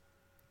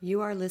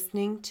You are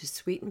listening to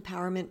Sweet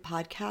Empowerment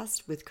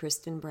Podcast with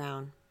Kristen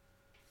Brown.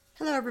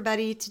 Hello,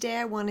 everybody. Today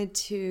I wanted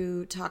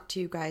to talk to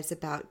you guys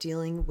about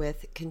dealing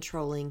with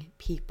controlling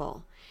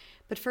people.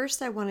 But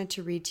first, I wanted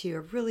to read to you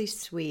a really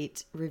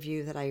sweet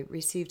review that I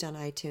received on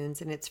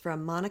iTunes, and it's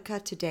from Monica.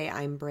 Today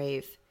I'm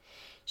Brave.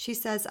 She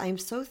says, I'm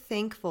so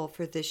thankful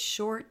for this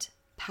short,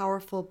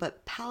 powerful,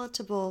 but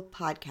palatable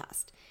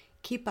podcast.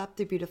 Keep up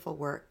the beautiful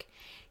work.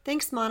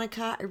 Thanks,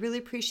 Monica. I really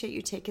appreciate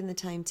you taking the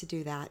time to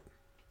do that.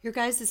 Your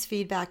guys'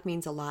 feedback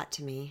means a lot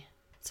to me.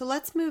 So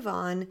let's move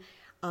on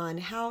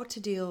how to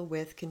deal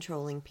with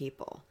controlling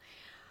people.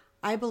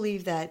 I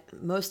believe that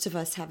most of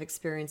us have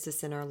experienced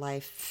this in our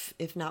life,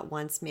 if not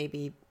once,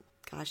 maybe,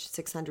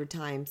 600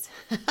 times.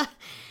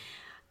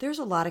 There's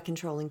a lot of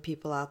controlling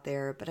people out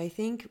there, but I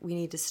think we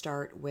need to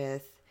start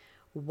with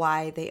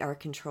why they are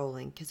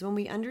controlling. Because when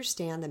we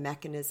understand the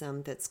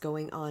mechanism that's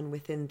going on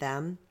within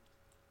them,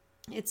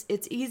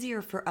 it's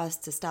easier for us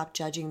to stop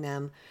judging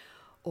them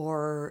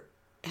or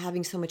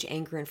having so much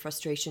anger and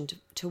frustration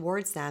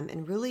towards them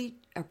and really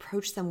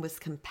approach them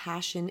with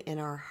compassion in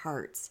our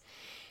hearts.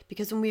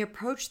 Because when we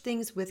approach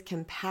things with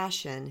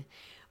compassion,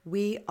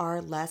 we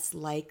are less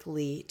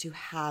likely to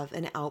have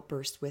an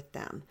outburst with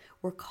them.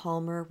 We're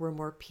calmer, we're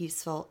more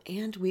peaceful,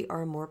 and we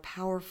are more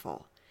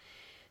powerful.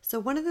 So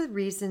one of the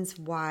reasons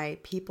why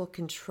people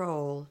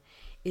control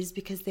is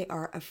because they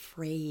are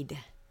afraid.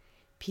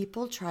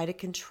 People try to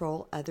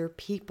control other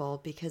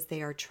people because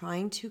they are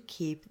trying to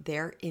keep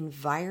their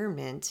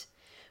environment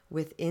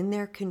within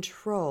their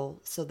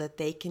control so that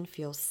they can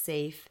feel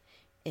safe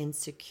and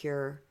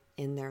secure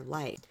in their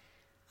life.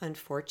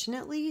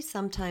 Unfortunately,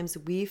 sometimes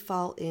we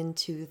fall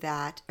into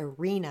that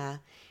arena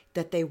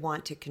that they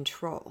want to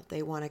control.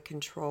 They want to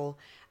control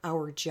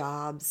our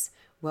jobs,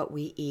 what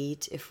we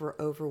eat, if we're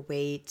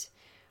overweight,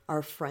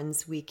 our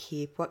friends we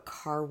keep, what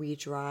car we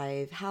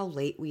drive, how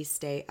late we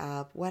stay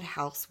up, what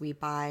house we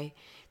buy.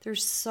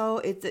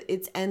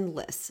 It's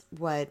endless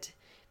what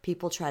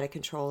people try to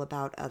control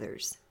about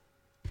others.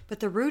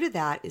 But the root of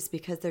that is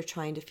because they're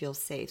trying to feel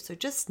safe. So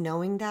just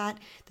knowing that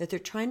they're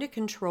trying to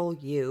control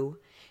you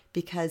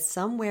because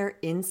somewhere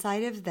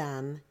inside of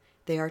them,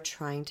 they are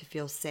trying to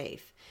feel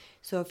safe.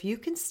 So if you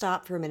can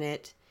stop for a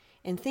minute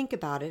and think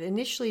about it,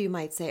 initially you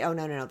might say, oh,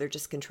 no, they're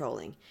just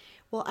controlling.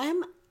 Well,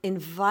 I'm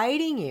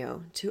inviting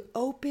you to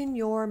open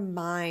your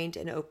mind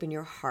and open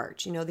your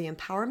heart. You know, the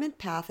empowerment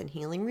path and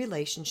healing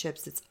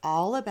relationships, it's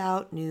all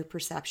about new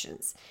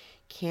perceptions.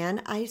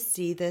 Can I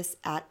see this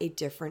at a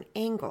different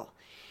angle?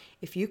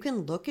 If you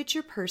can look at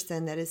your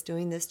person that is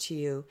doing this to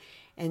you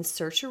and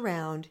search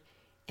around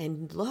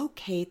and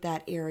locate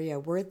that area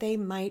where they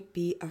might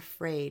be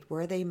afraid,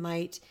 where they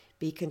might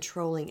be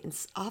controlling. And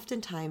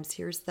oftentimes,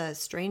 here's the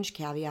strange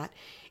caveat,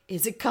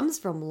 is it comes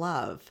from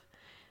love,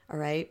 all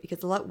right?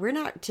 Because we're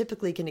not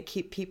typically going to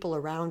keep people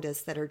around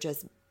us that are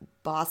just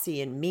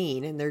bossy and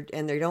mean and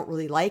they don't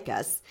really like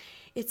us.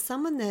 It's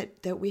someone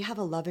that we have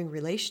a loving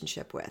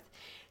relationship with.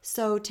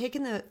 So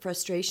taking the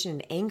frustration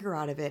and anger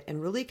out of it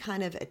and really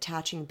kind of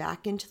attaching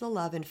back into the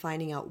love and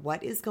finding out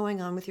what is going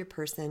on with your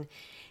person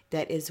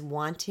that is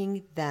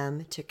wanting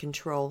them to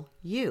control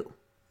you.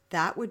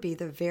 That would be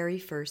the very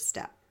first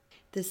step.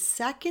 The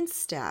second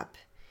step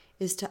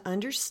is to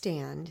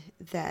understand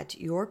that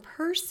your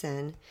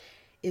person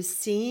is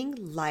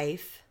seeing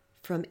life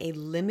from a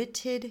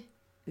limited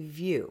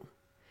view,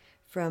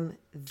 from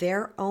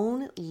their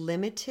own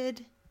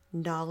limited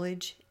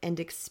knowledge and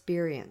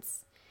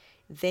experience.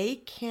 They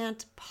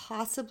can't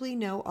possibly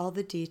know all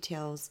the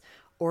details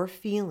or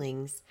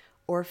feelings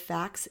or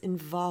facts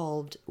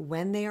involved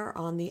when they are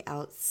on the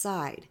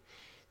outside.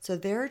 So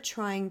they're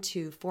trying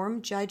to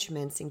form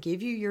judgments and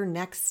give you your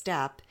next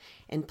step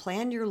and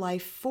plan your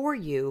life for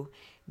you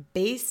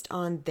based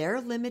on their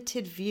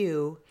limited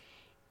view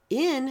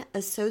in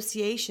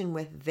association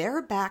with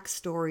their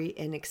backstory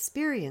and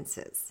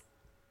experiences.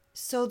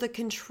 So the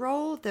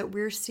control that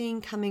we're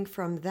seeing coming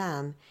from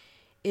them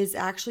is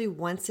actually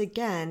once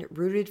again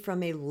rooted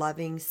from a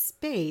loving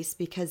space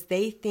because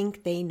they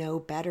think they know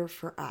better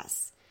for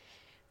us.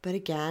 But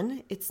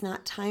again, it's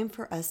not time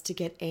for us to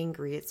get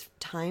angry. It's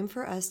time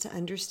for us to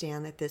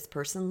understand that this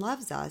person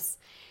loves us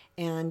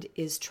and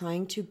is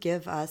trying to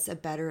give us a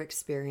better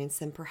experience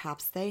than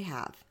perhaps they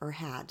have or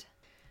had.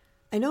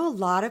 I know a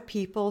lot of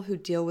people who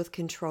deal with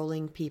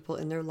controlling people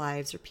in their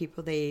lives or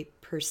people they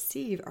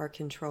perceive are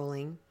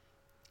controlling.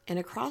 And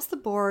across the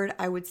board,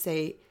 I would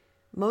say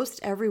most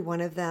every one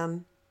of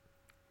them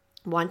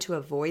want to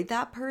avoid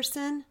that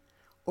person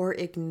or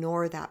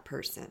ignore that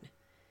person,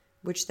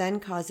 which then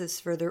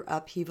causes further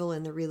upheaval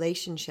in the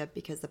relationship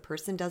because the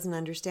person doesn't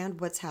understand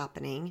what's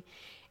happening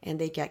and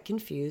they get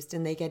confused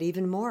and they get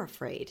even more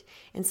afraid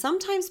and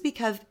sometimes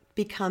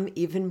become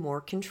even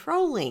more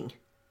controlling.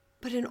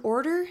 But in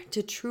order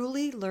to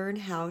truly learn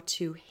how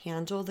to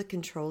handle the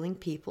controlling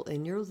people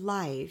in your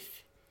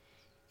life,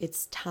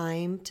 it's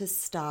time to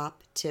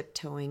stop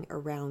tiptoeing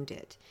around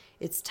it.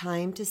 It's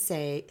time to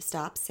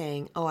stop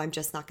saying, oh, I'm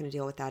just not going to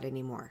deal with that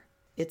anymore.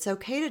 It's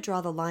okay to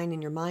draw the line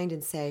in your mind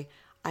and say,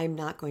 I'm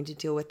not going to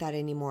deal with that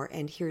anymore,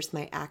 and here's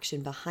my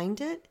action behind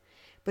it.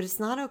 But it's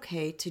not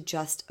okay to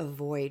just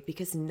avoid,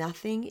 because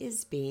nothing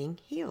is being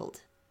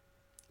healed.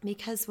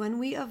 Because when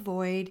we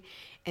avoid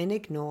and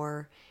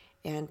ignore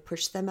and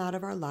push them out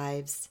of our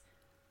lives,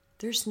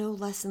 there's no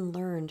lesson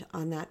learned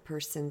on that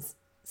person's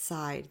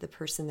side, the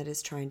person that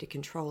is trying to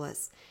control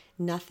us.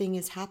 Nothing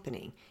is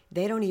happening.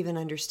 They don't even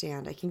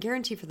understand. I can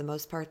guarantee for the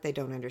most part, they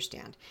don't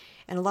understand.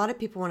 And a lot of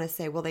people want to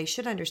say, well, they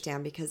should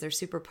understand because they're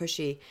super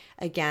pushy.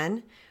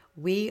 Again,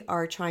 we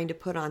are trying to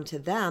put onto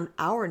them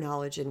our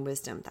knowledge and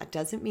wisdom. That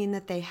doesn't mean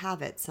that they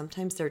have it.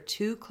 Sometimes they're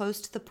too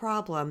close to the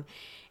problem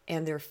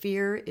and their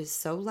fear is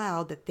so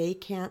loud that they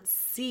can't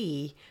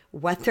see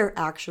what they're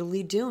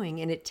actually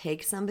doing. And it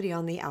takes somebody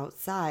on the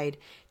outside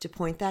to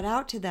point that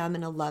out to them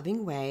in a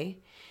loving way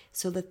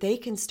so that they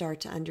can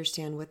start to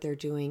understand what they're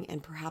doing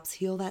and perhaps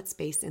heal that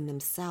space in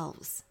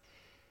themselves.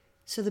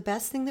 So the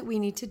best thing that we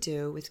need to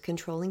do with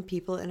controlling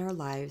people in our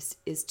lives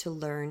is to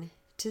learn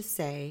to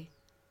say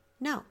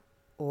no,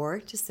 or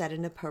to set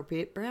an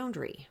appropriate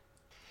boundary.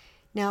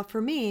 Now,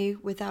 for me,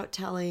 without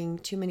telling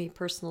too many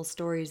personal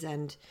stories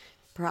and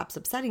perhaps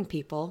upsetting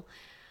people,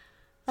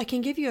 I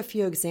can give you a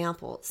few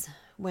examples.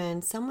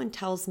 When someone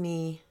tells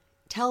me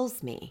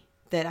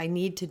that I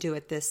need to do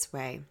it this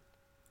way,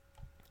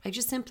 I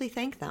just simply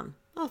thank them.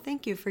 Oh,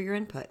 thank you for your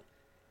input.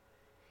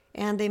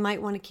 And they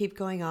might want to keep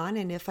going on.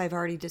 And if I've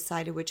already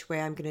decided which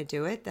way I'm going to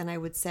do it, then I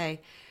would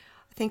say,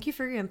 thank you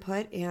for your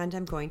input, and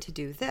I'm going to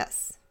do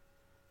this.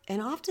 And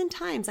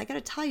oftentimes, I got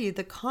to tell you,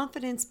 the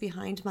confidence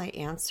behind my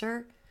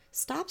answer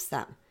stops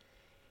them.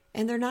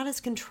 And they're not as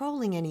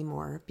controlling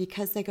anymore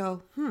because they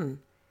go,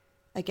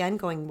 Again,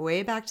 going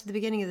way back to the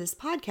beginning of this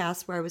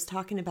podcast where I was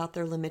talking about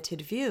their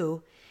limited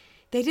view,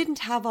 they didn't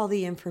have all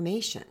the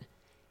information.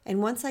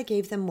 And once I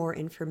gave them more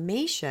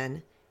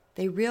information,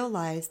 they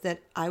realized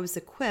that I was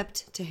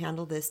equipped to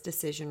handle this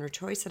decision or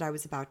choice that I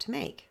was about to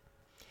make.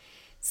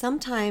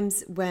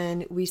 Sometimes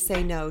when we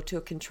say no to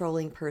a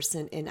controlling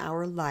person in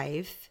our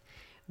life,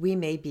 we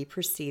may be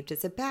perceived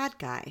as a bad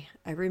guy.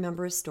 I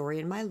remember a story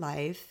in my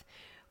life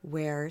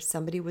where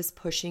somebody was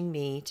pushing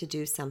me to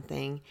do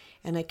something,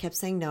 and I kept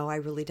saying, no, I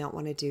really don't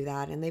want to do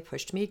that. And they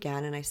pushed me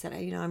again, and I said,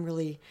 I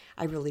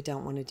really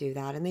don't want to do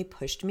that. And they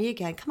pushed me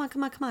again. Come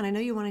on. I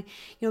know you want to,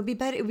 it'd be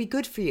better. It'd be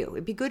good for you.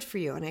 It'd be good for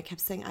you. And I kept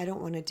saying, I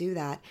don't want to do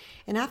that.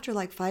 And after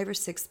like 5 or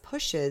 6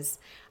 pushes,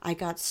 I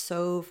got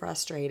so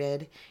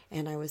frustrated,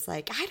 and I was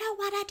like, I don't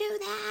want to do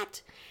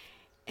that.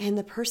 And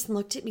the person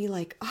looked at me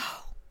like,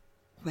 oh,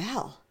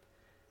 well.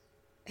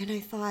 And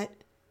I thought,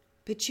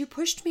 but you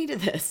pushed me to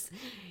this.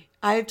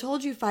 I've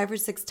told you 5 or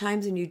 6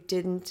 times and you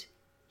didn't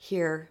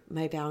hear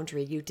my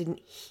boundary. You didn't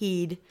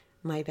heed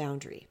my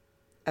boundary.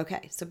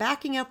 Okay, so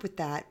backing up with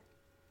that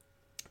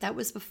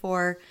was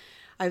before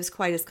I was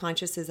quite as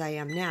conscious as I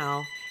am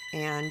now.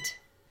 And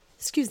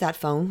excuse that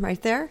phone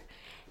right there.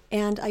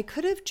 And I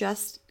could have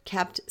just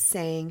kept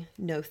saying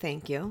no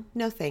thank you,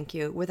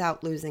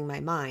 without losing my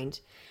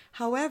mind.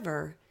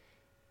 However,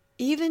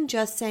 even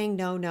just saying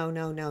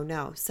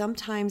no,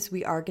 sometimes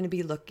we are going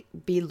to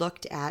be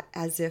looked at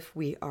as if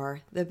we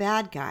are the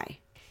bad guy.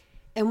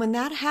 And when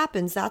that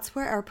happens, that's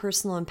where our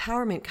personal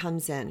empowerment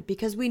comes in,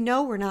 because we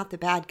know we're not the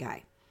bad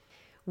guy.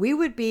 We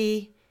would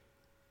be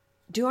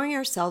doing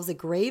ourselves a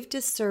grave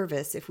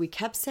disservice if we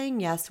kept saying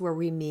yes where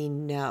we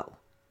mean no.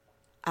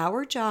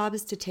 Our job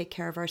is to take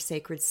care of our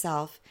sacred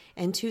self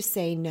and to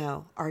say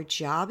no. Our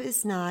job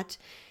is not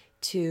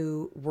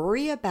to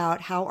worry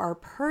about how our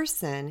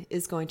person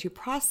is going to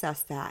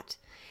process that.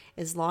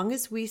 As long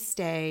as we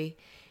stay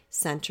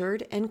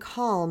centered and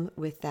calm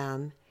with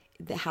them,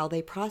 how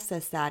they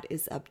process that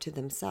is up to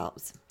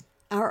themselves.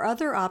 Our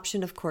other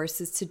option, of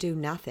course, is to do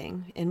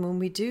nothing. And when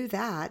we do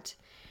that,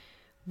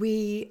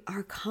 we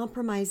are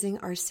compromising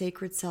our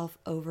sacred self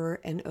over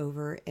and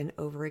over and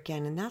over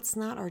again. And that's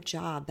not our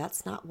job.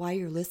 That's not why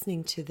you're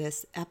listening to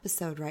this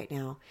episode right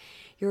now.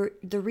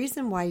 The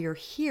reason why you're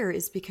here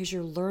is because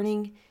you're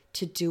learning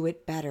to do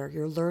it better.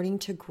 You're learning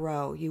to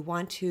grow. You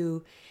want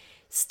to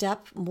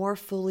step more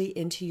fully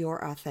into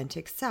your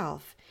authentic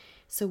self.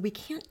 So we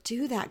can't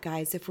do that,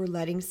 guys, if we're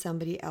letting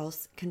somebody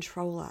else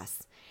control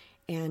us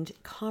and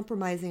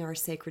compromising our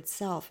sacred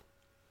self.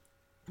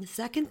 The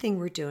second thing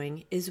we're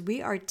doing is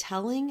we are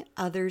telling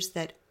others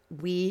that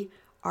we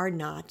are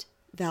not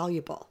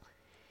valuable,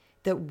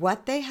 that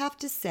what they have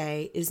to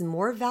say is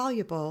more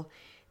valuable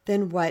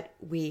than what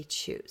we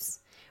choose.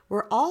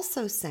 We're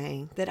also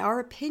saying that our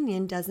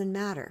opinion doesn't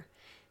matter.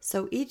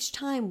 So each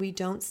time we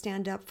don't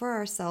stand up for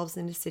ourselves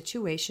in a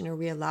situation or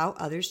we allow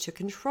others to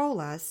control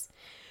us,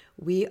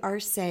 we are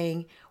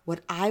saying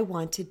what I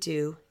want to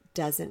do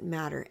doesn't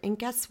matter. And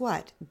guess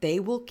what? They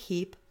will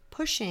keep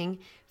pushing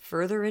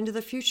further into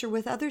the future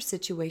with other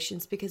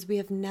situations because we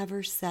have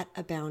never set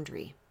a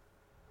boundary.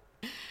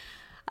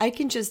 I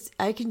can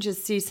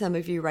just see some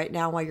of you right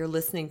now while you're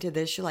listening to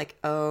this. You're like,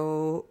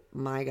 oh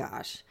my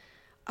gosh.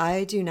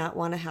 I do not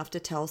want to have to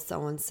tell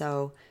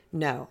so-and-so,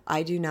 no,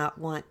 I do not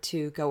want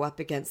to go up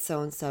against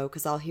so-and-so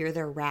because I'll hear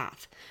their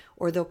wrath,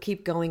 or they'll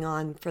keep going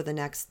on for the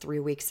next 3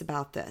 weeks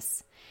about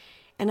this.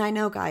 And I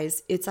know,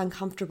 guys, it's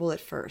uncomfortable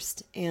at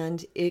first,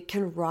 and it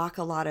can rock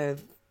a lot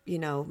of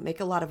make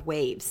a lot of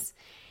waves.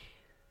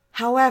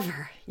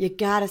 However, you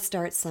got to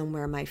start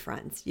somewhere, my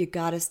friends. You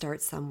got to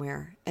start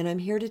somewhere. And I'm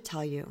here to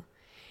tell you,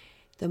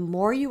 the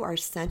more you are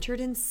centered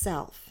in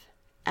self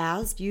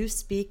as you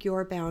speak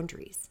your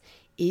boundaries,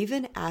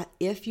 even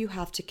if you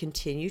have to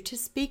continue to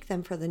speak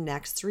them for the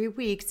next 3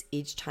 weeks,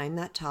 each time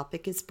that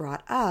topic is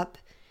brought up,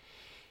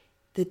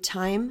 the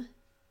time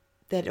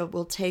that it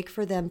will take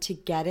for them to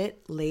get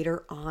it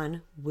later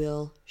on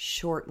will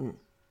shorten.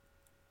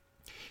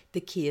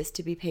 The key is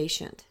to be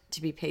patient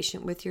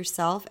with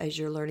yourself as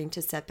you're learning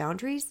to set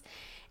boundaries,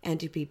 and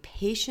to be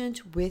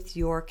patient with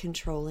your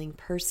controlling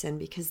person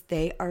because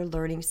they are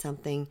learning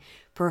something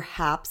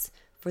perhaps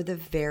for the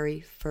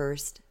very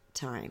first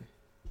time.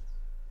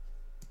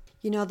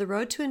 The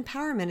road to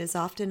empowerment is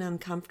often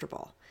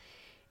uncomfortable.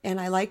 And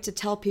I like to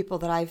tell people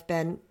that I've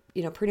been,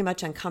 pretty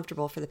much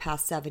uncomfortable for the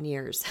past 7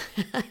 years.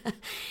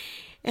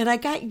 And I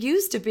got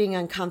used to being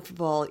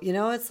uncomfortable.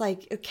 It's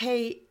like,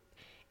 okay,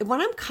 when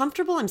I'm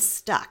comfortable, I'm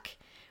stuck.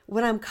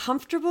 When I'm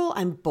comfortable,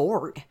 I'm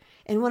bored.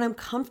 And when I'm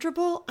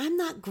comfortable, I'm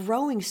not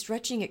growing,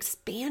 stretching,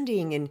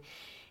 expanding,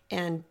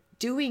 and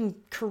doing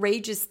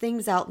courageous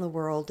things out in the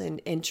world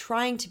and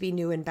trying to be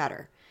new and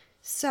better.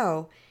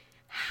 So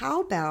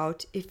how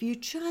about if you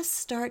just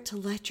start to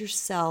let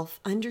yourself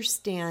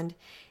understand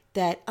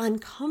that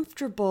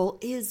uncomfortable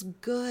is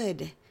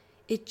good?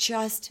 It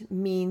just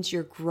means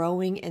you're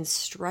growing and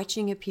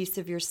stretching a piece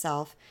of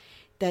yourself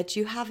that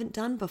you haven't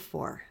done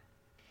before.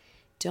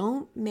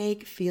 Don't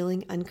make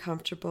feeling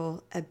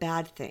uncomfortable a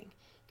bad thing.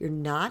 You're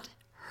not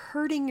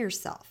hurting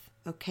yourself,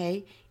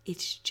 okay?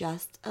 It's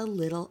just a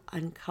little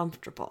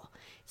uncomfortable.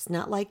 It's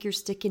not like you're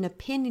sticking a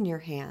pin in your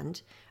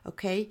hand,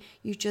 okay?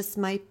 You just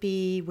might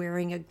be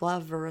wearing a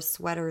glove or a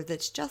sweater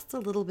that's just a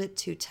little bit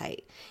too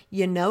tight.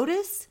 You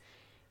notice,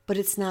 but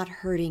it's not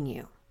hurting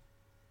you.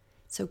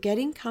 So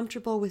getting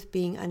comfortable with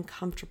being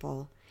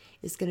uncomfortable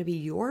is going to be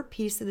your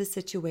piece of the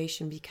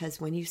situation, because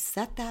when you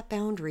set that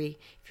boundary,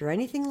 if you're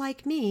anything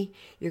like me,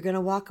 you're going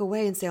to walk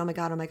away and say, oh my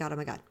God, oh my God, oh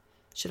my God.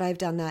 Should I have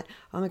done that?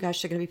 Oh my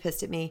gosh, they're going to be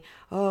pissed at me.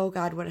 Oh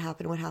God, what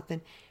happened? What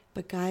happened?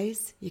 But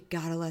guys, you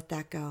got to let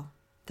that go.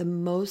 The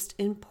most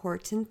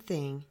important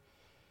thing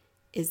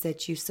is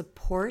that you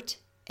support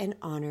and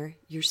honor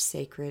your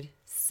sacred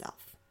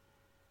self.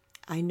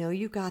 I know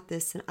you got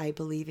this, and I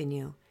believe in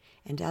you.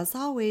 And as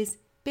always,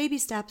 baby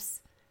steps.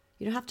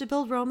 You don't have to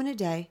build Rome in a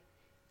day.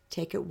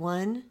 Take it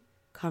one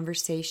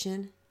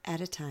conversation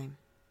at a time.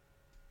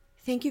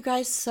 Thank you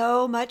guys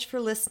so much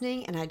for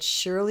listening, and I'd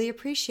surely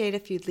appreciate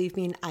if you'd leave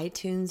me an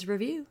iTunes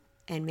review,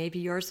 and maybe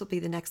yours will be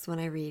the next one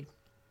I read.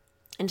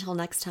 Until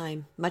next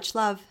time, much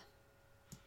love.